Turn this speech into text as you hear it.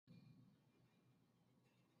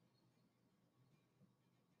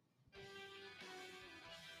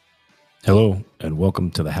Hello, and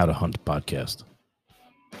welcome to the How to Hunt podcast.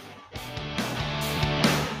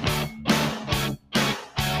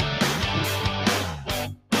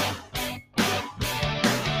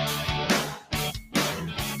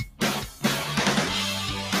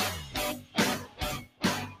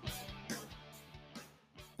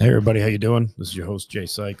 Hey, everybody, how you doing? This is your host, Jay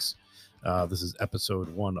Sykes. This is episode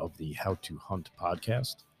 1 of the How to Hunt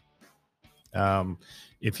podcast.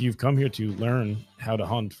 If you've come here to learn how to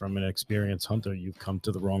hunt from an experienced hunter, you've come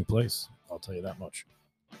to the wrong place. I'll tell you that much.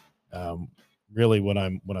 Um, really, what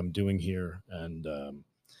I'm doing here, and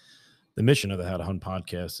the mission of the How to Hunt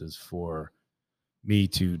podcast is for me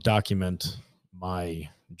to document my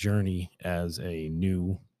journey as a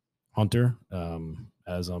new hunter,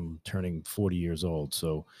 as I'm turning 40 years old.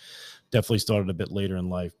 So definitely started a bit later in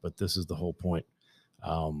life, but this is the whole point.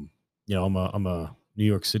 I'm a New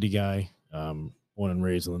York City guy, born and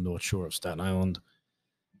raised on the North Shore of Staten Island,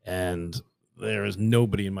 and there is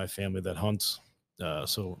nobody in my family that hunts.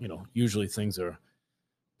 So usually things are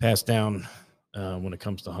passed down when it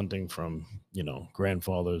comes to hunting from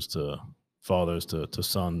grandfathers to fathers to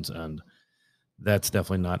sons, and that's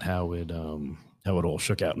definitely not how it all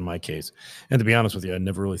shook out in my case. And to be honest with you, I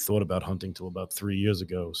never really thought about hunting till about 3 years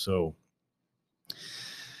ago. So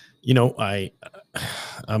I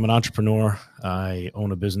I'm an entrepreneur. I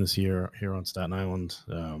own a business here on Staten Island.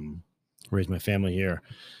 Raised my family here,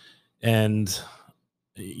 and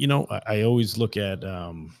I always look at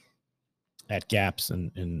gaps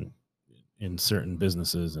in certain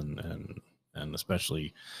businesses and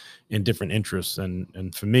especially in different interests.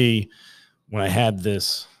 And for me, when I had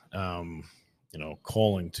this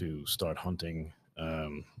calling to start hunting,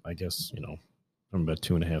 I guess from about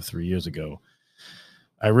 2.5, 3 years ago,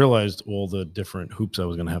 I realized all the different hoops I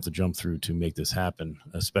was going to have to jump through to make this happen,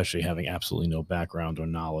 especially having absolutely no background or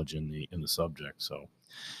knowledge in the subject. So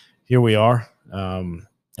here we are,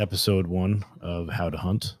 episode 1 of How to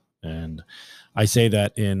Hunt, and I say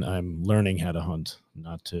that I'm learning how to hunt,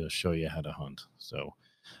 not to show you how to hunt. So,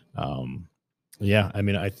 yeah, I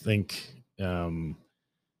mean, I think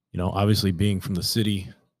obviously being from the city,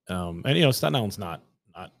 and Staten Island's not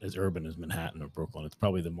as urban as Manhattan or Brooklyn. It's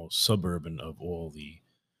probably the most suburban of all the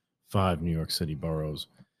 5 New York City boroughs,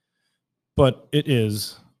 but it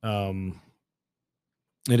is in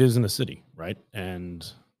a city, right? And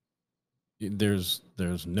there's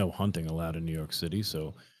no hunting allowed in New York City,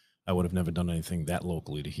 so I would have never done anything that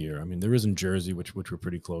locally to here. I mean, there is in Jersey, which we're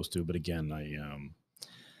pretty close to, but again, I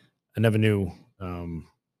never knew, or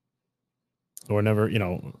never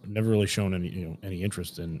really shown any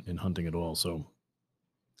interest in hunting at all. So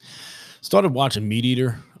started watching Meat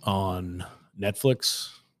Eater on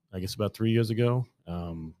Netflix, I guess about 3 years ago.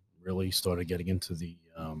 Really started getting into the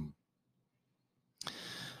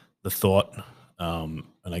thought, and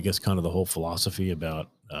I guess kind of the whole philosophy about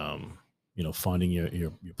finding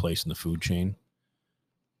your place in the food chain,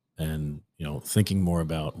 and thinking more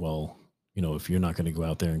about, well, if you're not going to go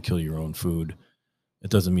out there and kill your own food,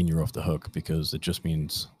 it doesn't mean you're off the hook, because it just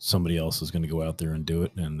means somebody else is going to go out there and do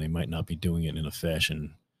it, and they might not be doing it in a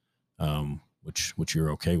fashion which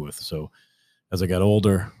you're okay with. So as I got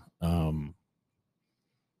older,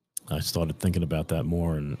 I started thinking about that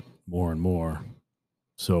more and more and more.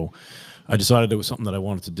 So I decided it was something that I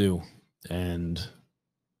wanted to do, and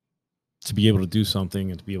to be able to do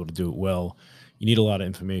something and to be able to do it well, you need a lot of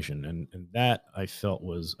information, and that I felt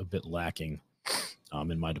was a bit lacking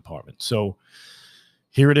in my department. So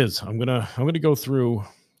here it is. I'm gonna go through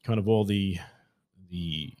kind of all the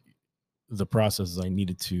the processes I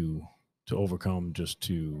needed to overcome just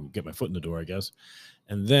to get my foot in the door, I guess,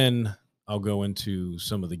 and then I'll go into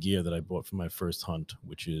some of the gear that I bought for my first hunt,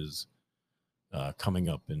 which is coming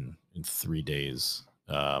up in 3 days.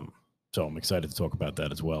 So I'm excited to talk about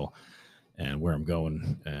that as well, and where I'm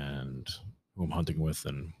going, and who I'm hunting with,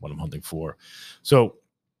 and what I'm hunting for. So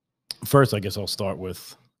first, I guess I'll start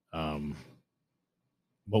with um,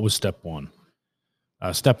 what was step one.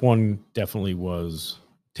 Step one definitely was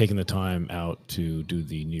taking the time out to do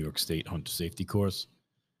the New York State Hunter Safety course.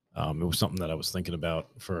 It was something that I was thinking about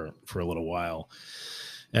for a little while,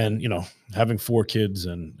 and having 4 kids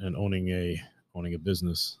and owning a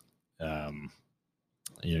business, um,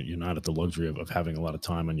 you're not at the luxury of having a lot of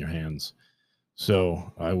time on your hands.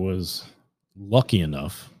 So I was lucky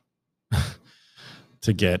enough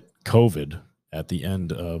to get COVID at the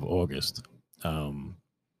end of August. Um,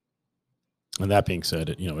 and that being said,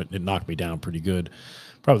 it knocked me down pretty good.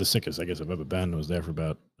 Probably the sickest I guess I've ever been. I was there for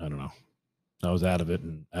about, I don't know. I was out of it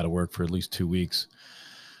and out of work for at least 2 weeks.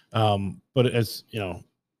 But as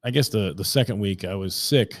I guess the second week I was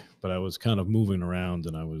sick, but I was kind of moving around,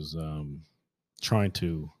 and I was trying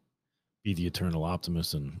to be the eternal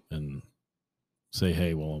optimist and say,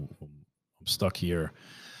 hey, well, I'm stuck here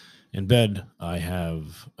in bed. I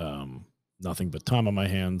have nothing but time on my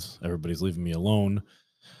hands. Everybody's leaving me alone.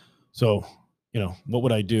 So, what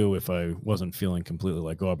would I do if I wasn't feeling completely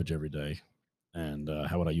like garbage every day? And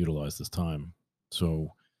how would I utilize this time?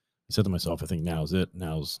 So I said to myself, I think now's it.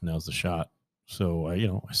 Now's the shot. So I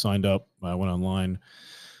signed up. I went online,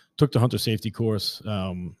 took the hunter safety course,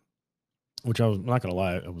 which I was not going to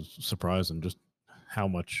lie, I was surprised in just how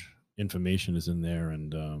much information is in there.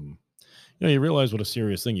 And you realize what a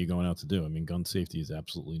serious thing you're going out to do. I mean, gun safety is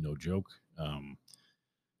absolutely no joke. And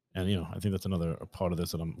I think that's another part of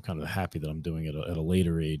this that I'm kind of happy that I'm doing at a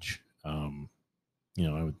later age. I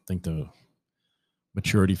would think the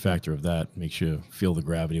maturity factor of that makes you feel the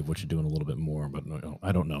gravity of what you're doing a little bit more. But no,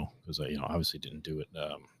 I don't know, because I obviously didn't do it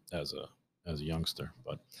as a youngster.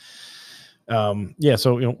 But yeah,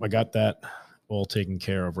 so I got that all taken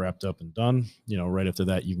care of, wrapped up, and done. Right after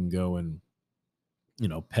that, you can go and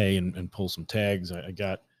pay and pull some tags. I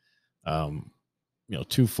got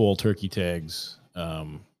 2 fall turkey tags,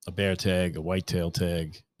 a bear tag, a whitetail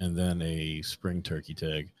tag, and then a spring turkey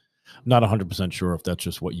tag. I'm not 100% sure if that's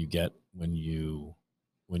just what you get when you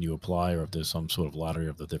apply, or if there's some sort of lottery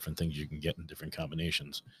of the different things you can get in different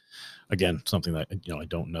combinations. Again, something that I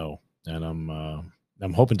don't know, and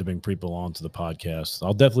I'm hoping to bring people on to the podcast.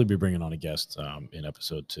 I'll definitely be bringing on a guest in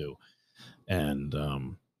episode 2, and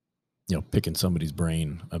picking somebody's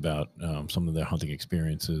brain about some of their hunting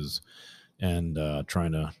experiences, and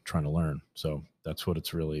trying to learn. So that's what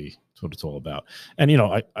it's all about. And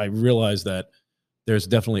I realize that there's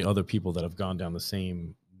definitely other people that have gone down the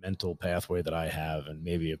same mental pathway that I have, and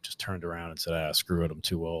maybe have just turned around and said, screw it, I'm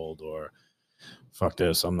too old, or fuck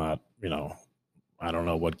this, I'm not, I don't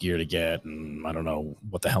know what gear to get, and I don't know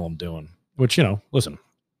what the hell I'm doing. Which, listen,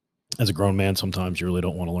 as a grown man, sometimes you really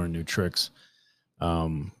don't want to learn new tricks.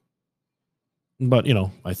 But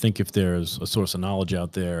I think if there's a source of knowledge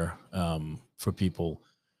out there for people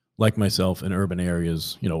like myself in urban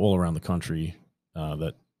areas, all around the country,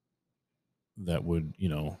 that would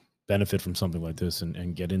benefit from something like this,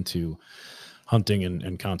 and get into hunting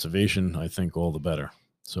and conservation, I think all the better.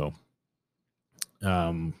 So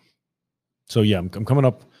yeah, I'm coming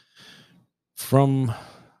up from,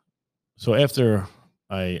 so after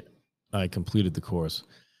I completed the course,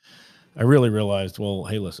 I really realized, well,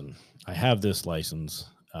 hey, listen, I have this license.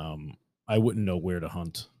 I wouldn't know where to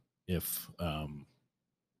hunt if,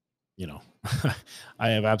 I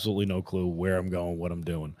have absolutely no clue where I'm going, what I'm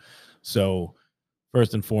doing. So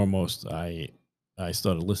first and foremost, I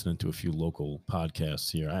started listening to a few local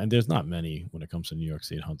podcasts here, and there's not many when it comes to New York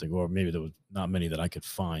State hunting, or maybe there was not many that I could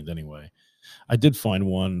find anyway. I did find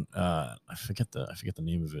one. I forget the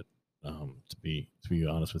name of it. To be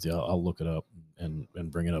honest with you, I'll look it up and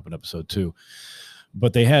bring it up in episode 2.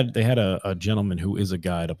 But they had a gentleman who is a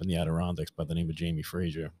guide up in the Adirondacks by the name of Jamie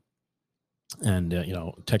Frazier. And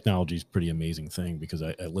technology is a pretty amazing thing, because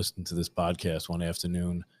I listened to this podcast one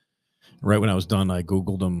afternoon. Right when I was done, I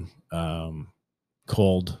Googled him,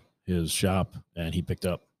 called his shop, and he picked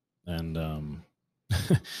up. And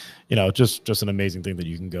just an amazing thing that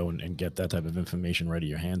you can go and get that type of information right at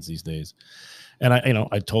your hands these days. And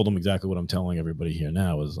I told him exactly what I'm telling everybody here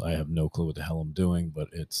now, is I have no clue what the hell I'm doing, but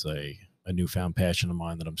it's a newfound passion of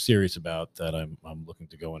mine that I'm serious about, that I'm looking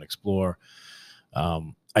to go and explore.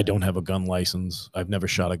 I don't have a gun license. I've never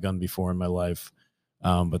shot a gun before in my life.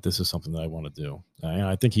 But this is something that I want to do.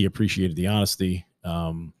 I think he appreciated the honesty.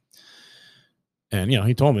 And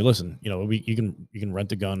he told me, listen, you can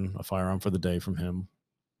rent a firearm for the day from him.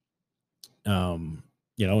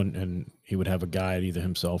 And he would have a guide, either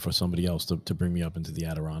himself or somebody else, to bring me up into the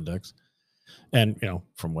Adirondacks. And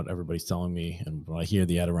from what everybody's telling me, and what I hear,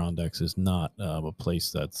 the Adirondacks is not a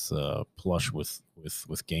place that's plush with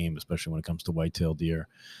game, especially when it comes to whitetail deer.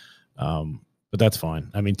 But that's fine.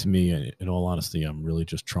 I mean, to me, in all honesty, I'm really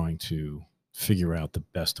just trying to figure out the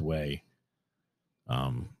best way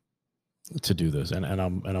to do this, and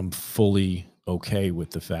I'm fully okay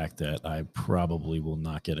with the fact that I probably will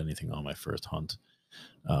not get anything on my first hunt.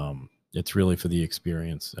 It's really for the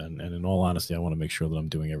experience, and in all honesty, I want to make sure that I'm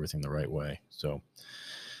doing everything the right way. So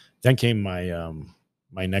then came my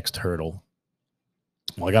my next hurdle.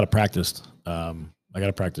 Well, I got to practice. I got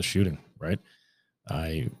to practice shooting. Right.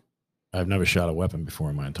 I've never shot a weapon before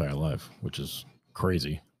in my entire life, which is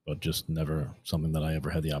crazy, but just never something that I ever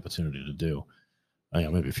had the opportunity to do.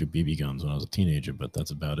 Maybe a few BB guns when I was a teenager, but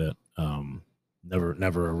that's about it.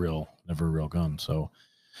 Never a real gun. So,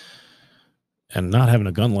 and not having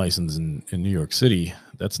a gun license in New York City,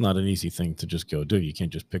 that's not an easy thing to just go do. You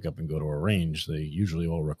can't just pick up and go to a range. They usually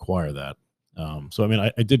all require that. So I mean,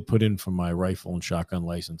 I did put in for my rifle and shotgun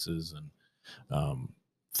licenses and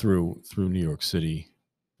through New York City.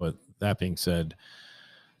 But that being said,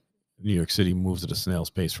 New York City moves at a snail's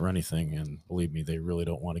pace for anything, and believe me, they really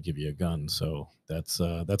don't want to give you a gun. So that's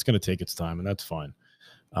going to take its time, and that's fine.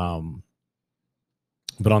 Um,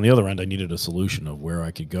 but on the other end, I needed a solution of where I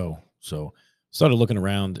could go. So started looking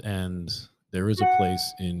around, and there is a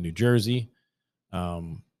place in New Jersey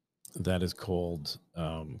um, that is called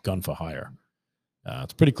Gun for Hire.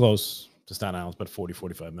 It's pretty close to Staten Island. It's about 40,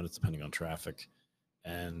 45 minutes, depending on traffic.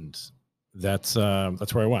 And that's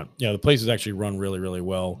where I went. Yeah, the place is actually run really, really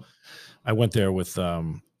well. I went there with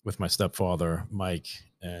my stepfather, Mike,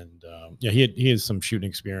 and yeah, he has some shooting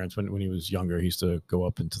experience. When he was younger, he used to go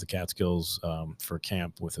up into the Catskills for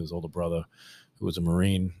camp with his older brother, who was a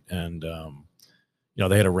Marine, and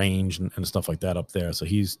they had a range and stuff like that up there. So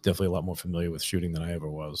he's definitely a lot more familiar with shooting than I ever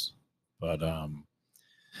was. But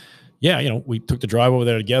yeah, we took the drive over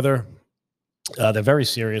there together. They're very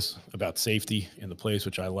serious about safety in the place,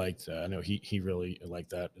 which I liked. I know he really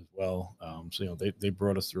liked that as well. So they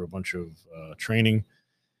brought us through a bunch of training.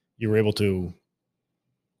 You were able to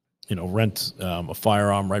rent a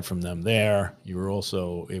firearm right from them there. You were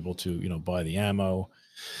also able to buy the ammo,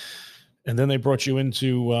 and then they brought you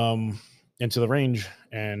into the range,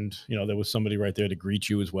 and there was somebody right there to greet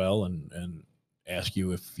you as well and ask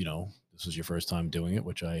you if this was your first time doing it,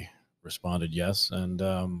 which I responded yes. And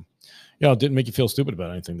it didn't make you feel stupid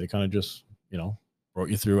about anything. They kind of just brought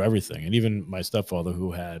you through everything. And even my stepfather,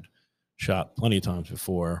 who had shot plenty of times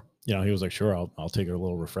before, he was like, sure, I'll take a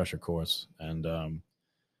little refresher course. And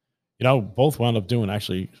both wound up doing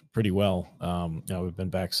actually pretty well. We've been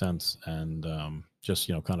back since, and just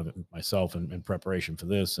kind of myself in preparation for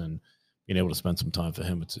this and being able to spend some time for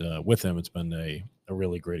him, with him, it's been a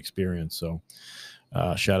really great experience. So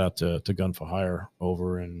shout out to Gun for Hire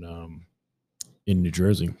over in New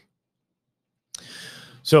Jersey.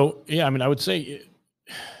 So yeah, I mean, I would say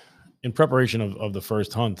in preparation of the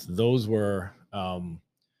first hunt, those were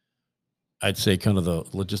I'd say kind of the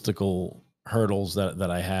logistical hurdles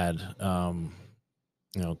that I had to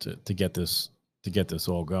get this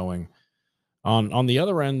all going. On the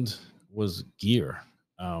other end was gear.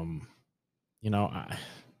 um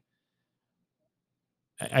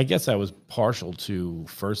I guess I was partial to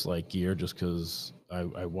First Light gear just because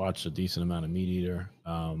I watched a decent amount of Meat Eater,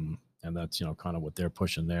 and that's kind of what they're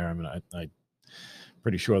pushing there. I mean, I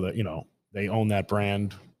pretty sure that they own that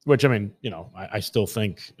brand, which I mean, I still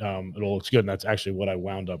think it all looks good, and that's actually what I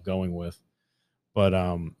wound up going with. But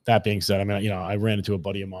that being said, I mean, I ran into a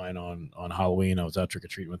buddy of mine on Halloween. I was out trick or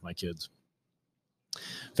treating with my kids.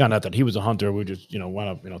 Found out that he was a hunter. We just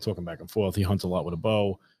wound up talking back and forth. He hunts a lot with a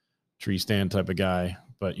bow, tree stand type of guy,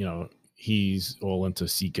 but he's all into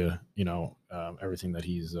Sika. Everything that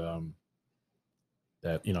he's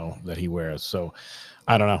that he wears. So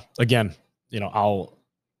I don't know. Again, I'll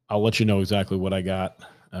let you know exactly what I got.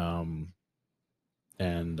 And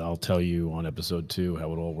I'll tell you on episode 2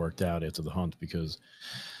 how it all worked out after the hunt, because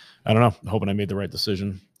I don't know. I'm hoping I made the right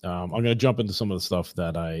decision. I'm going to jump into some of the stuff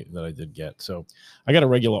that I did get. So I got a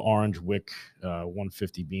regular orange Wick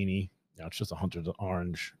 150 beanie. It's just a hunter's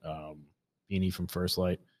orange beanie from First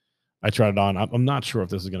Light. I tried it on. I'm not sure if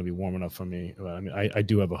this is going to be warm enough for me. I mean, I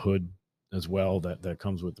do have a hood as well that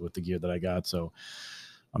comes with the gear that I got. So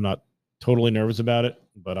I'm not totally nervous about it,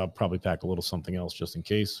 but I'll probably pack a little something else just in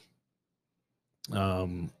case.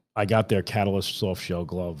 I got their Catalyst soft shell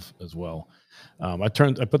glove as well. I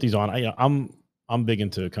put these on. I'm big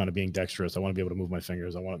into kind of being dexterous. I want to be able to move my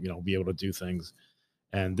fingers. I want to be able to do things.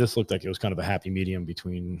 And this looked like it was kind of a happy medium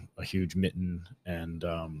between a huge mitten and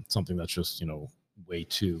something that's just way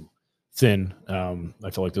too thin. I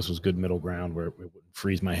felt like this was good middle ground where it wouldn't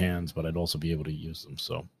freeze my hands, but I'd also be able to use them.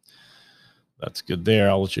 So that's good there.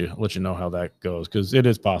 I'll let you know how that goes, because it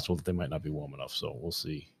is possible that they might not be warm enough. So we'll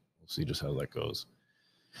see. We'll see just how that goes.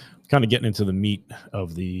 Kind of getting into the meat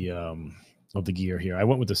of the gear here. I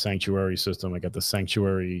went with the Sanctuary system. I got the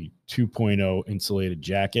Sanctuary 2.0 insulated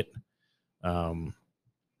jacket,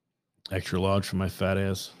 extra large for my fat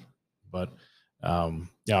ass. But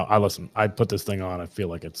I put this thing on. I feel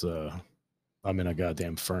like I'm in a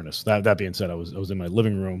goddamn furnace. That being said, I was in my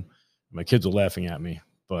living room. My kids were laughing at me,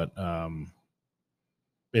 but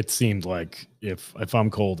it seemed like if I'm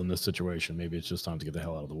cold in this situation, maybe it's just time to get the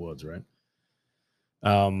hell out of the woods, right?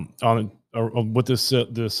 With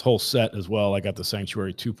this whole set as well, I got the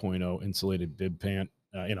Sanctuary 2.0 insulated bib pant.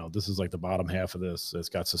 This is like the bottom half of this. It's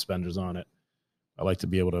got suspenders on it. I like to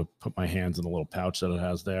be able to put my hands in the little pouch that it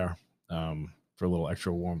has there for a little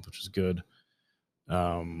extra warmth, which is good.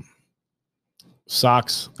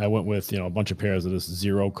 Socks, I went with, a bunch of pairs of this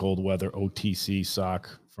Zero Cold Weather OTC sock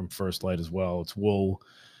from First Light as well. It's wool,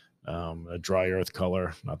 a dry earth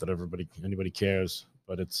color. Not that anybody cares,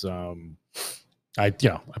 but it's I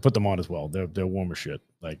put them on as well. They're warmer shit.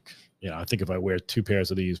 Like, I think if I wear two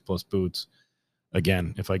pairs of these plus boots,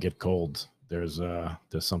 again, if I get cold, there's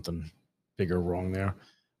something bigger wrong there.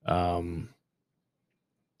 Kind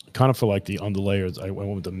of for like the underlayers, I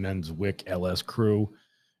went with the men's Wick LS Crew.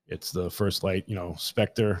 It's the First Light,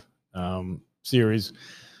 Spectre series.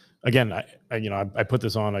 Again, I put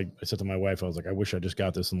this on. I said to my wife, I was like, I wish I just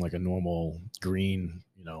got this in like a normal green,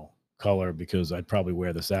 color, because I'd probably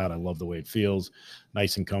wear this out. I love the way it feels,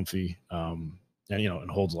 nice and comfy, and it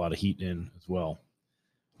holds a lot of heat in as well.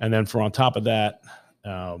 And then for on top of that,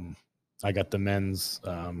 I got the men's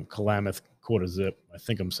Calamith quarter zip. I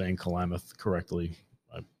think I'm saying Calamith correctly.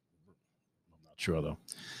 I'm not sure though.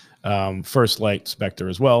 First Light Spectre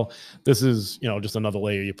as well. This is, just another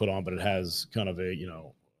layer you put on, but it has kind of a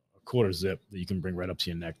quarter zip that you can bring right up to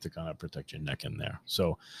your neck to kind of protect your neck in there.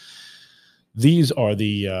 So these are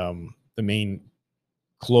the main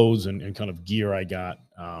clothes and kind of gear I got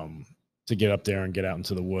to get up there and get out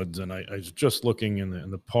into the woods. And I was just looking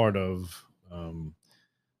in the part of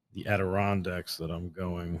the Adirondacks that I'm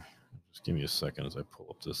going. Just give me a second as I pull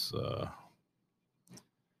up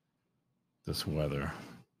this weather.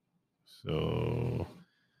 So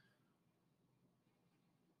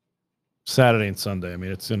Saturday and Sunday, I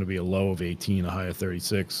mean, it's going to be a low of 18, a high of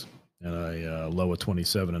 36, and a low of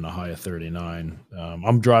 27 and a high of 39.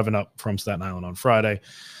 I'm driving up from Staten Island on Friday.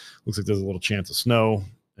 Looks like there's a little chance of snow,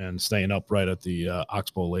 and staying up right at the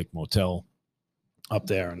Oxbow Lake Motel up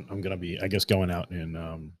there. And I'm going to be, I guess, going out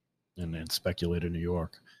in Speculator, New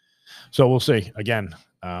York. So we'll see. Again,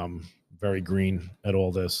 very green at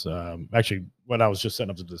all this. Actually, when I was just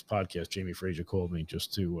setting up this podcast, Jamie Frazier called me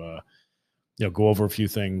just to go over a few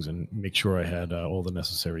things and make sure I had all the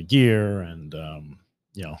necessary gear, and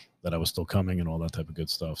that I was still coming and all that type of good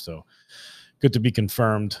stuff. So good to be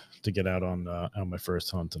confirmed to get out on my first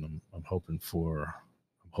hunt, and I'm hoping for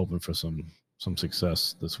some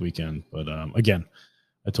success this weekend. But again,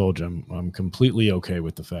 I told you I'm completely okay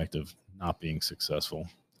with the fact of not being successful,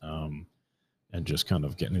 and just kind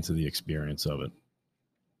of getting into the experience of it.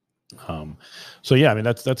 So yeah, I mean,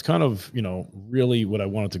 that's kind of, really what I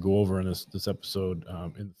wanted to go over in this episode,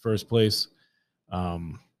 in the first place.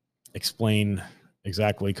 Explain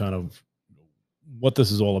exactly kind of what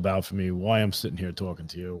this is all about for me, why I'm sitting here talking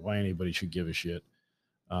to you, why anybody should give a shit.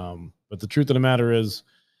 But the truth of the matter is,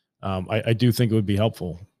 I do think it would be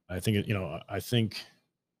helpful. I think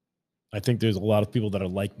I think there's a lot of people that are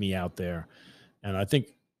like me out there, and I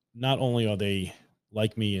think not only are they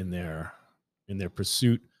like me in their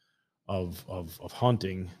pursuit of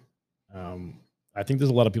hunting, I think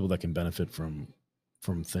there's a lot of people that can benefit from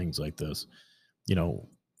things like this.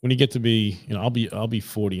 When you get to be, I'll be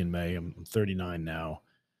 40 in May. I'm 39 now.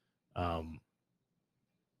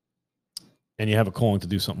 And you have a calling to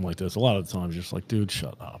do something like this. A lot of the times you're just like, dude,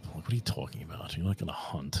 shut up. Like, what are you talking about? You're not going to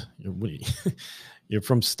hunt. You're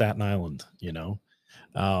from Staten Island, but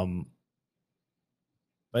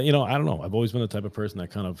I don't know. I've always been the type of person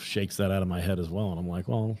that kind of shakes that out of my head as well. And I'm like,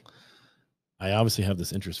 well, I obviously have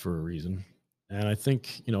this interest for a reason. And I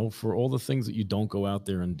think, for all the things that you don't go out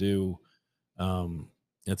there and do,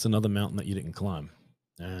 it's another mountain that you didn't climb.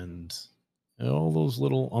 And all those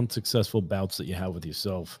little unsuccessful bouts that you have with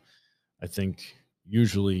yourself, I think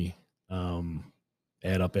usually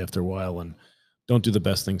add up after a while and don't do the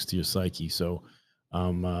best things to your psyche. So,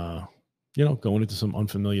 going into some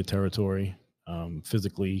unfamiliar territory,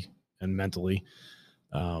 physically and mentally.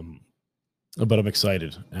 But I'm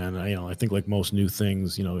excited, and I think, like most new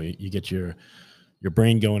things, you get your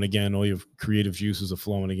brain going again, all your creative juices are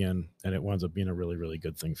flowing again, and it winds up being a really, really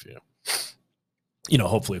good thing for you.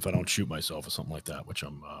 Hopefully, if I don't shoot myself or something like that, which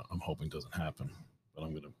I'm hoping doesn't happen, but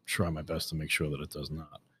I'm going to try my best to make sure that it does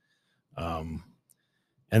not.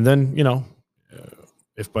 And then,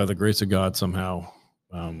 if by the grace of God somehow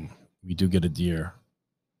we do get a deer,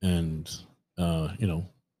 and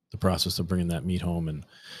the process of bringing that meat home and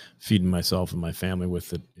feeding myself and my family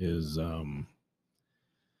with it is,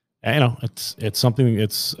 it's something.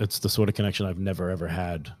 It's the sort of connection I've never ever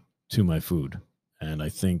had to my food, and I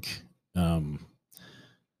think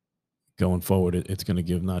going forward, it's going to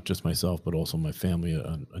give not just myself but also my family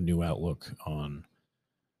a new outlook on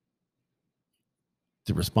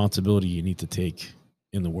the responsibility you need to take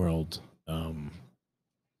in the world,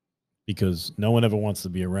 because no one ever wants to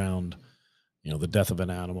be around the death of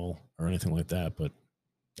an animal or anything like that, but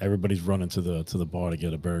everybody's running to the bar to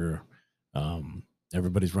get a burger.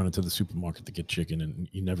 Everybody's running to the supermarket to get chicken, and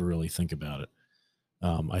you never really think about it.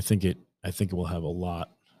 I think it will have a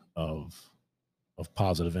lot of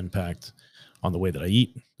positive impact on the way that I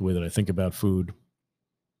eat, the way that I think about food,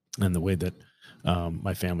 and the way that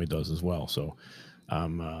my family does as well. So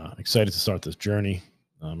I'm excited to start this journey.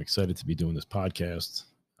 I'm excited to be doing this podcast.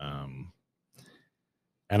 Um,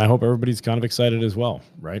 and I hope everybody's kind of excited as well,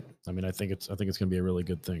 right? I mean, I think it's going to be a really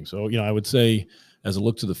good thing. So, I would say, as a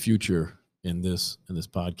look to the future in this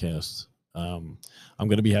podcast, I'm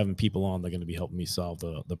going to be having people on that are going to be helping me solve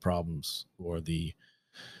the problems, or the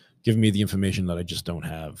giving me the information that I just don't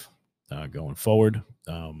have going forward.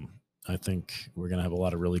 I think we're going to have a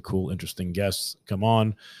lot of really cool, interesting guests come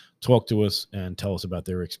on, talk to us, and tell us about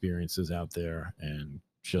their experiences out there, and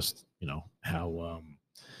just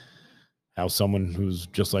how someone who's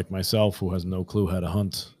just like myself, who has no clue how to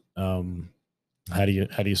hunt, how do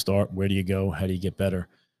you start, where do you go, how do you get better,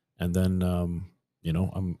 and then I'm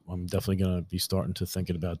definitely gonna be starting to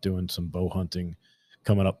thinking about doing some bow hunting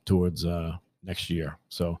coming up towards next year.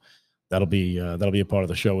 So that'll be a part of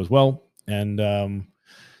the show as well. And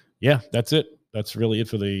yeah, that's it. That's really it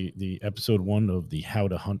for the episode 1 of the How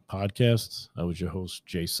to Hunt podcast. I was your host,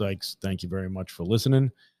 Jay Sykes. Thank you very much for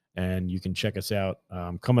listening. And you can check us out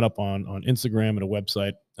coming up on Instagram and a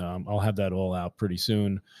website. I'll have that all out pretty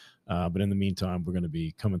soon. But in the meantime, we're going to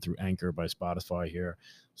be coming through Anchor by Spotify here.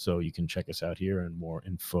 So you can check us out here, and more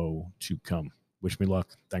info to come. Wish me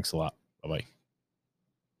luck. Thanks a lot. Bye-bye.